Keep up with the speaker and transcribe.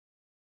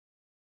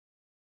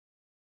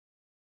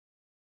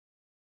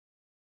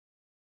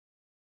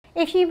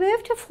If you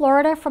move to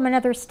Florida from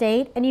another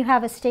state and you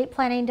have estate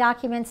planning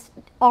documents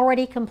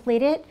already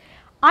completed,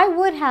 I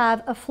would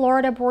have a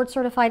Florida board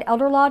certified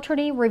elder law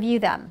attorney review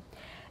them.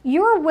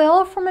 Your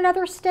will from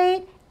another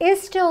state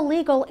is still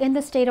legal in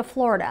the state of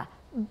Florida,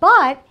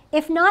 but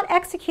if not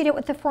executed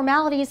with the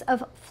formalities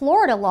of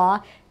Florida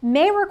law,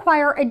 may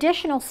require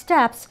additional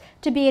steps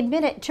to be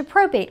admitted to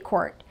probate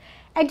court.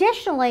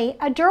 Additionally,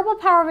 a durable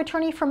power of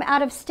attorney from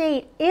out of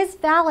state is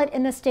valid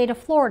in the state of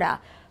Florida,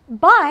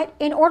 but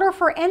in order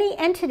for any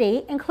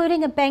entity,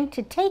 including a bank,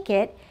 to take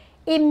it,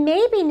 it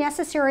may be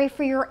necessary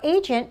for your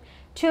agent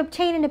to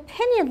obtain an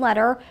opinion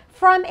letter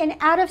from an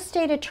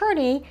out-of-state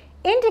attorney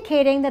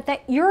indicating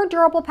that your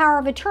durable power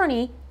of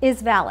attorney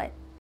is valid.